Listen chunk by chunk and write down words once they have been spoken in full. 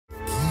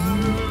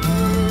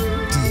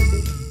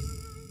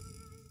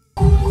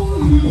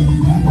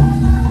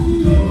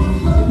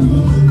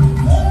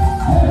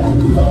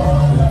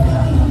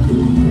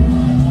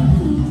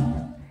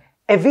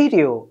A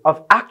video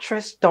of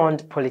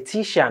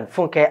actress-turned-politician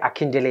Funke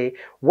Akindele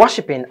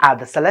worshipping at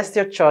the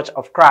Celestial Church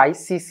of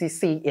Christ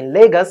 (CCC) in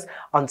Lagos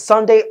on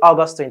Sunday,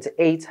 August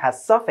 28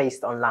 has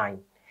surfaced online.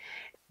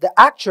 The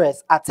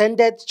actress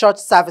attended church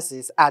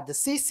services at the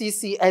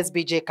CCC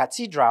SBJ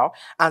Cathedral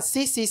and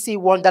CCC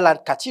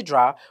Wonderland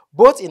Cathedral,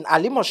 both in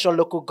Alimosho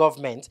local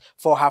government,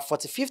 for her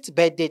 45th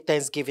birthday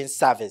Thanksgiving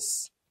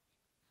service.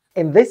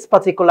 In this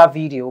particular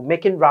video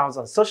making rounds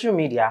on social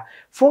media,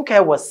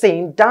 Funke was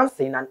seen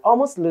dancing and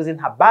almost losing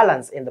her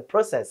balance in the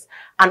process,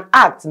 an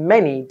act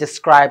many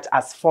described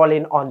as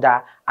falling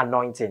under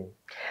anointing.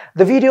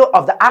 The video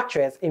of the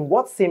actress in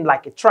what seemed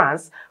like a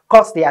trance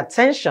caught the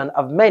attention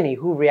of many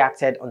who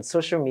reacted on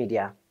social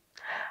media.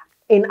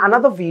 In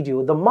another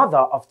video, the mother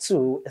of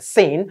two is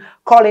seen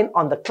calling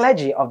on the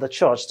clergy of the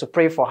church to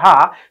pray for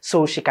her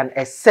so she can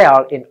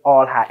excel in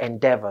all her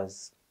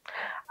endeavors.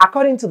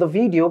 According to the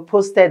video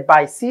posted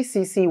by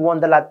CCC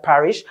Wonderland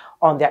Parish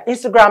on their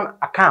Instagram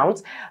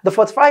account, the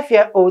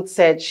 45-year-old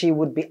said she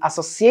would be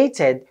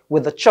associated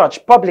with the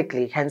church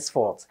publicly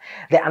henceforth.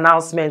 The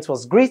announcement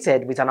was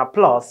greeted with an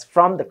applause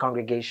from the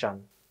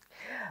congregation.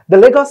 The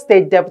Lagos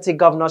State Deputy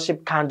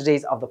Governorship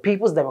candidate of the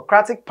People's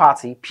Democratic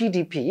Party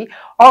 (PDP)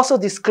 also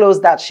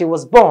disclosed that she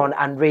was born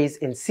and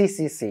raised in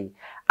CCC,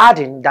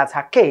 adding that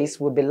her case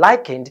would be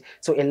likened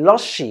to a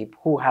lost sheep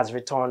who has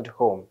returned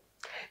home.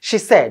 She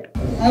said,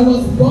 "I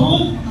was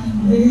born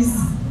and raised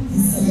in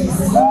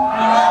Celestial.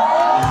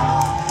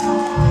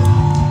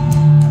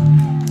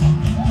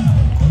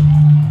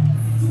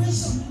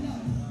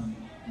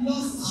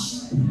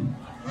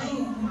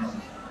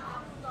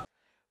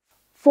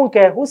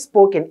 Funke, who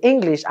spoke in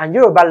English and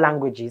Yoruba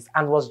languages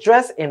and was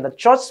dressed in the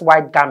church's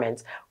white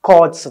garment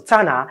called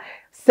sutana,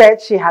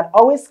 said she had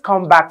always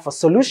come back for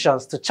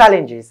solutions to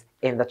challenges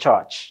in the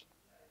church.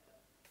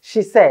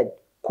 She said,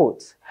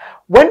 quote,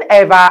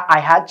 "Whenever I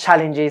had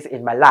challenges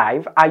in my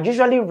life, I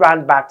usually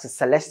ran back to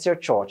Celestial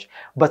Church,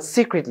 but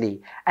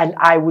secretly, and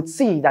I would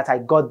see that I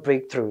got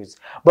breakthroughs.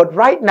 But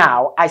right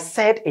now, I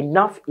said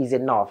enough is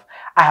enough.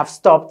 I have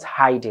stopped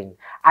hiding.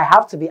 I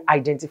have to be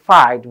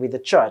identified with the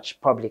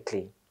church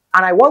publicly.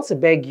 And I want to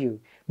beg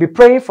you, be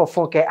praying for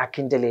Funke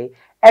Akindele.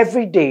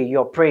 Every day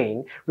you're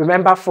praying,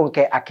 remember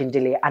Funke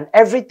Akindele and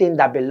everything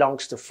that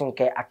belongs to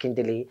Funke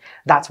Akindele,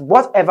 that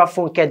whatever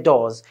Funke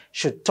does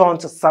should turn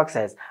to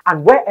success,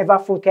 and wherever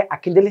Funke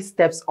Akindele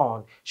steps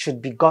on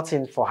should be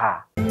gotten for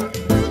her."